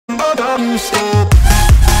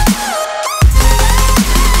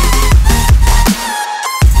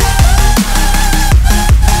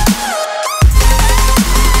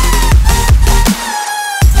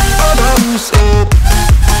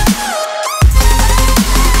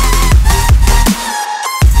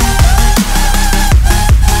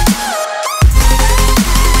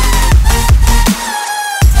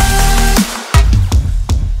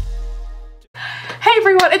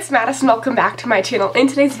Madison, welcome back to my channel. In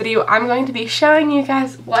today's video, I'm going to be showing you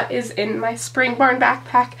guys what is in my spring barn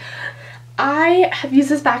backpack. I have used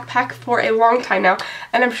this backpack for a long time now,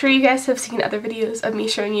 and I'm sure you guys have seen other videos of me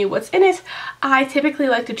showing you what's in it. I typically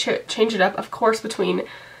like to change it up, of course, between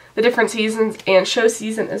the different seasons and show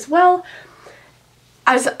season as well.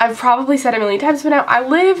 As I've probably said a million times by now, I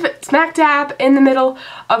live smack dab in the middle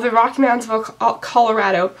of the Rocky Mountains of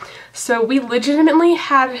Colorado, so we legitimately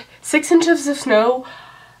had 6 inches of snow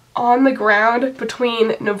on the ground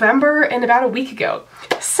between November and about a week ago.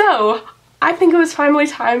 So I think it was finally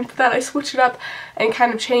time that I switched it up and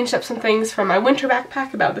kind of changed up some things from my winter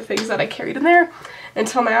backpack about the things that I carried in there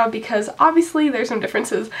until now, because obviously there's some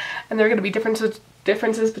differences, and there are going to be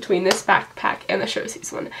differences between this backpack and the show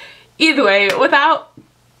season one. Either way, without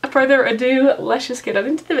further ado, let's just get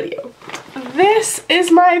into the video. This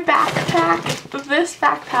is my backpack. This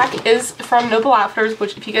backpack is from Noble Outfitters,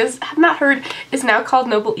 which, if you guys have not heard, is now called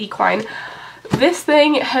Noble Equine. This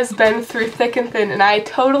thing has been through thick and thin, and I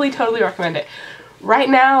totally recommend it. Right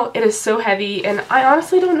now, it is so heavy, and I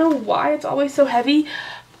honestly don't know why it's always so heavy,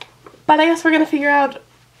 but I guess we're gonna figure out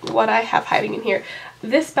what I have hiding in here.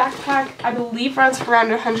 This backpack, I believe, runs for around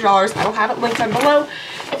 $100. I will have it linked down below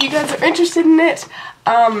if you guys are interested in it.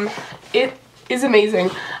 It is amazing.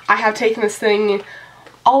 I have taken this thing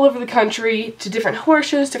all over the country to different horse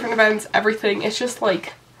shows, different events, everything. It's just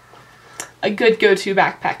like a good go-to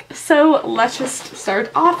backpack. So let's just start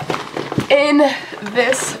off in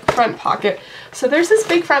this front pocket. So there's this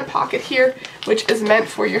big front pocket here, which is meant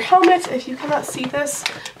for your helmet. If you cannot see this,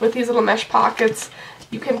 with these little mesh pockets,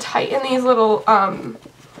 you can tighten these little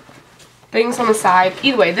things on the side.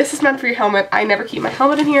 Either way, this is meant for your helmet. I never keep my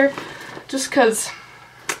helmet in here just because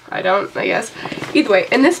I don't, I guess. Either way,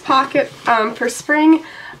 in this pocket for spring,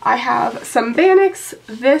 I have some Bannex.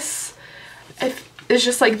 This is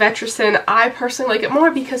just like Vetricin. I personally like it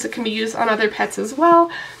more because it can be used on other pets as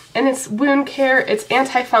well. And it's wound care, it's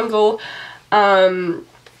antifungal,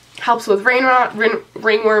 helps with rain rot,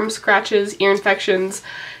 ringworm, scratches, ear infections,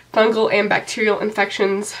 fungal and bacterial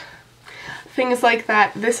infections, things like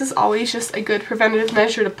that. This is always just a good preventative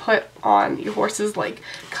measure to put on your horses, like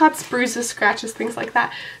cuts, bruises, scratches, things like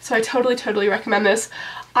that. So I totally recommend this.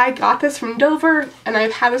 I got this from Dover, and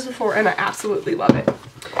I've had this before, and I absolutely love it.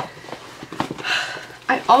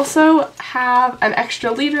 I also have an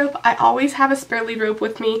extra lead rope. I always have a spare lead rope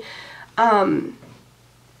with me,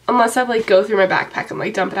 unless I like go through my backpack and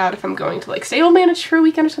like dump it out if I'm going to like stable manage for a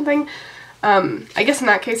weekend or something. I guess in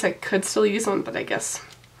that case I could still use one, but I guess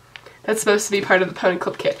that's supposed to be part of the pony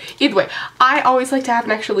clip kit. Either way, I always like to have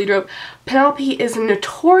an extra lead rope. Penelope is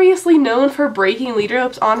notoriously known for breaking lead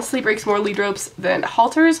ropes. Honestly, breaks more lead ropes than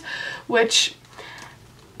halters, which,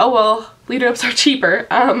 oh well, lead ropes are cheaper.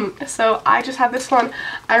 So I just have this one.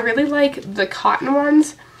 I really like the cotton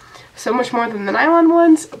ones so much more than the nylon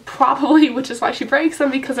ones, probably, which is why she breaks them,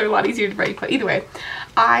 because they're a lot easier to break. But either way,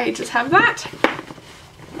 I just have that.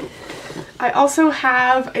 I also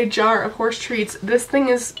have a jar of horse treats. This thing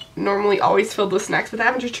is normally always filled with snacks with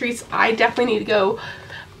Avenger treats. I definitely need to go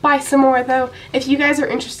buy some more though. If you guys are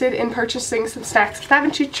interested in purchasing some snacks with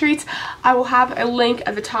Avenger treats, I will have a link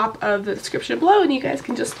at the top of the description below, and you guys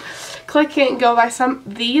can just click it and go buy some.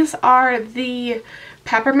 These are the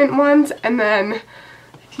peppermint ones, and then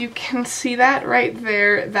if you can see that right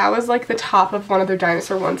there, that was like the top of one of their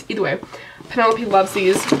dinosaur ones. Either way, Penelope loves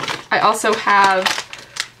these. I also have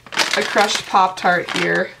a crushed Pop-Tart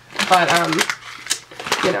here, but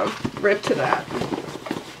you know, rip to that.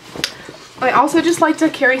 I also just like to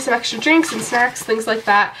carry some extra drinks and snacks, things like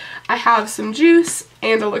that. I have some juice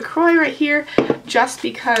and a LaCroix right here, just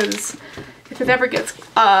because if it ever gets, if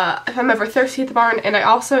I'm ever thirsty at the barn, and I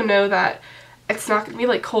also know that it's not gonna be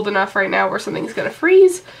like cold enough right now where something's gonna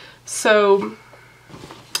freeze, so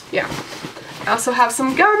yeah. I also have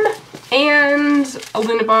some gum and a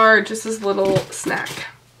Luna bar, just as a little snack.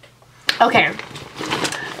 Okay,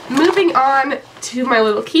 moving on to my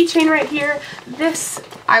little keychain right here. This,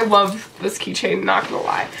 I love this keychain, not gonna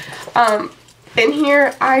lie. In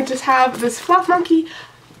here, I just have this fluff monkey.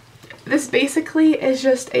 This basically is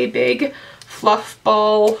just a big fluff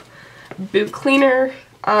ball boot cleaner,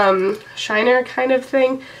 shiner kind of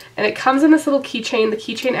thing. And it comes in this little keychain. The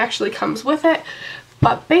keychain actually comes with it.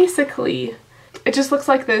 But basically, it just looks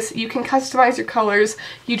like this. You can customize your colors.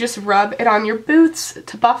 You just rub it on your boots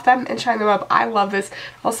to buff them and shine them up. I love this.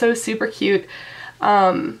 Also super cute.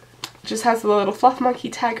 Just has the little fluff monkey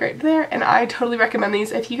tag right there, and I totally recommend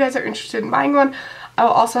these. If you guys are interested in buying one, I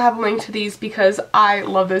will also have a link to these because I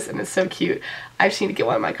love this and it's so cute. I just need to get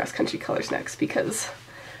one of my cross country colors next because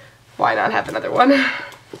why not have another one?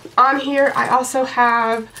 On here I also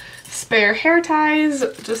have spare hair ties,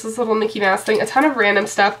 just this little Mickey Mouse thing, a ton of random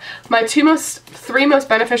stuff. My three most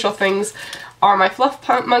beneficial things are my fluff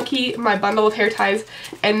monkey, my bundle of hair ties,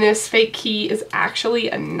 and this fake key is actually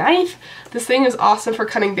a knife. This thing is awesome for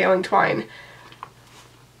cutting baling twine.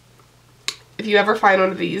 If you ever find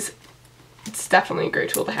one of these, it's definitely a great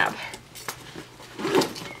tool to have.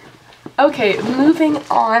 Okay, moving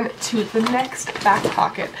on to the next back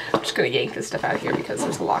pocket. I'm just going to yank this stuff out of here because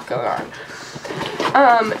there's a lot going on.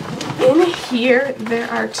 In here, there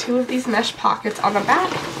are two of these mesh pockets on the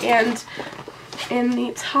back, and in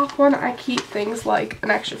the top one, I keep things like an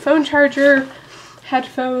extra phone charger,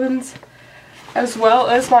 headphones, as well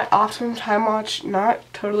as my Optimum time watch. Not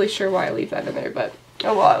totally sure why I leave that in there, but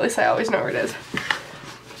oh well, at least I always know where it is.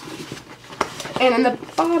 And in the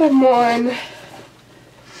bottom one,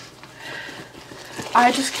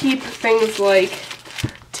 I just keep things like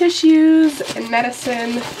tissues and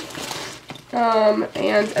medicine,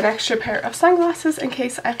 and an extra pair of sunglasses in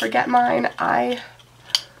case I forget mine. I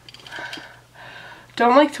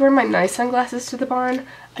don't like to wear my nice sunglasses to the barn.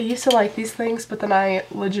 I used to like these things, but then I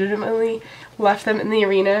legitimately left them in the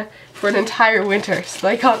arena for an entire winter, so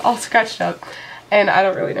they got all scratched up, and I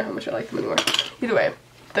don't really know how much I like them anymore. Either way,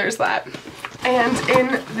 there's that. And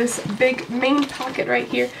in this big main pocket right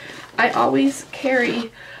here, I always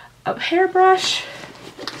carry a hairbrush,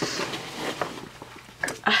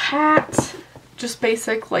 a hat, just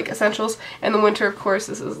basic like essentials. In the winter, of course,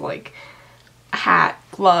 this is like a hat,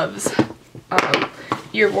 gloves,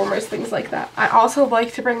 ear warmers, things like that. I also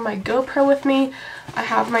like to bring my GoPro with me. I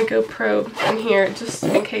have my GoPro in here just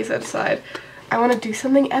in case I decide I want to do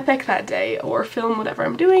something epic that day or film whatever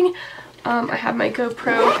I'm doing. I have my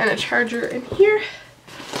GoPro and a charger in here.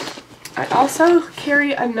 I also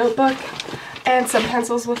carry a notebook and some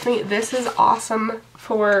pencils with me. This is awesome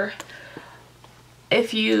for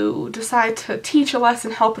if you decide to teach a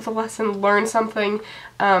lesson, help with a lesson, learn something.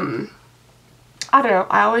 I don't know,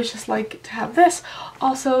 I always just like to have this.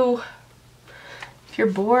 Also, if you're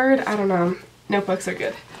bored, I don't know, notebooks are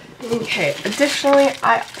good. Okay, additionally,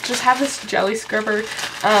 I just have this jelly scrubber.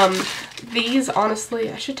 These,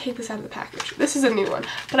 honestly, I should take this out of the package. This is a new one,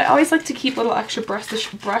 but I always like to keep little extra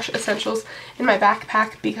brush essentials in my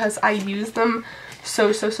backpack because I use them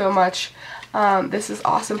so much. This is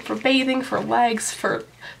awesome for bathing, for legs, for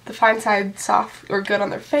the fine side soft or good on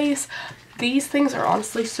their face. These things are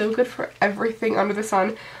honestly so good for everything under the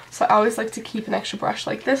sun, so I always like to keep an extra brush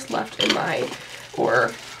like this left in my,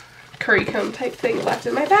 or curry comb type thing left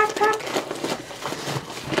in my backpack.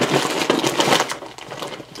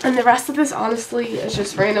 And the rest of this, honestly, is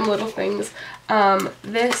just random little things.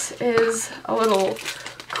 This is a little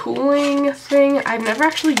cooling thing. I've never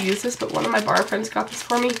actually used this, but one of my barn friends got this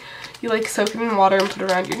for me. You like soak it in water and put it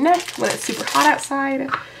around your neck when it's super hot outside.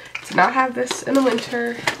 Do not have this in the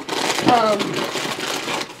winter.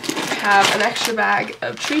 Have an extra bag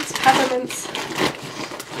of treats, peppermints,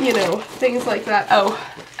 you know, things like that. Oh,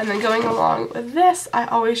 and then going along with this, I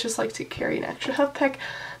always just like to carry an extra hoof pick.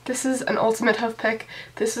 This is an ultimate hoof pick.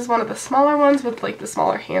 This is one of the smaller ones with like the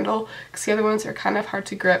smaller handle because the other ones are kind of hard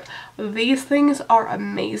to grip. These things are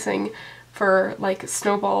amazing for like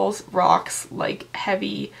snowballs, rocks, like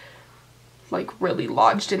heavy, like really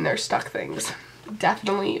lodged in there stuck things.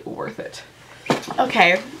 Definitely worth it.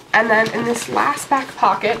 Okay, and then in this last back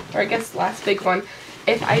pocket, or I guess last big one,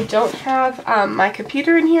 if I don't have my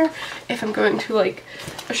computer in here, if I'm going to like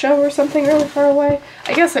a show or something really far away,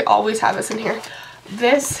 I guess I always have this in here.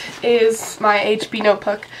 This is my HB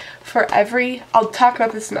notebook. For every, I'll talk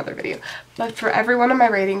about this in another video, but for every one of my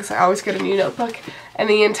ratings, I always get a new notebook, and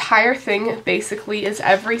the entire thing basically is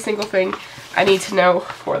every single thing I need to know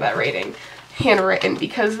for that rating, handwritten,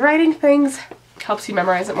 because writing things helps you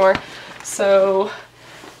memorize it more. So,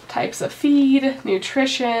 types of feed,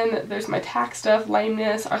 nutrition, there's my tack stuff,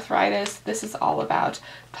 lameness, arthritis. This is all about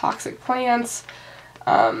toxic plants,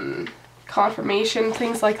 conformation,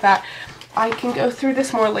 things like that. I can go through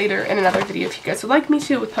this more later in another video if you guys would like me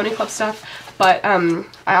to with Pony Club stuff, but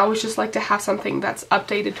I always just like to have something that's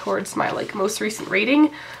updated towards my like most recent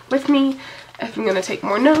rating with me if I'm going to take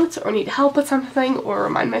more notes or need help with something or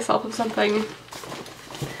remind myself of something.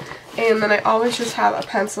 And then I always just have a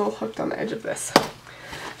pencil hooked on the edge of this.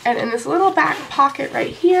 And in this little back pocket right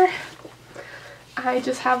here, I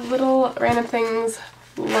just have little random things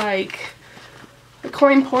like a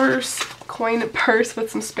coin purse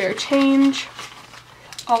with some spare change.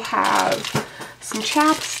 I'll have some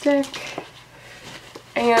chapstick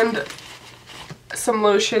and some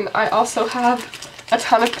lotion. I also have a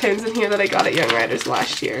ton of pins in here that I got at Young Riders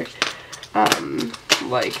last year.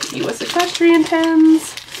 Like US Equestrian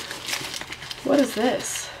pins. What is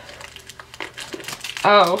this?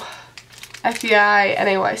 Oh, FBI,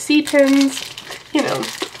 NAYC pins, you know,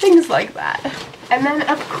 things like that. And then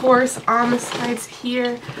of course on the sides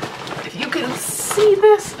here, if you can see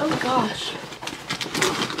this, oh gosh.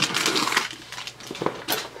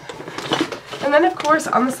 And then of course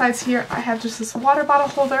on the sides here I have just this water bottle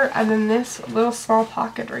holder, and then this little small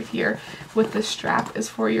pocket right here with this strap is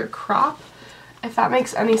for your crop, if that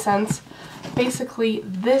makes any sense. Basically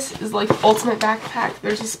this is like the ultimate backpack.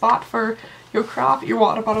 There's a spot for your crop, your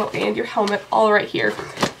water bottle, and your helmet all right here,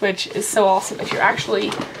 which is so awesome. If you're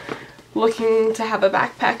actually looking to have a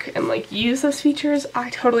backpack and like use those features, I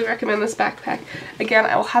totally recommend this backpack. Again,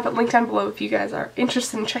 I will have it linked down below if you guys are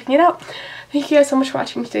interested in checking it out. Thank you guys so much for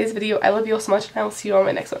watching today's video. I love you all so much, and I will see you on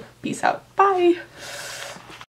my next one. Peace out. Bye!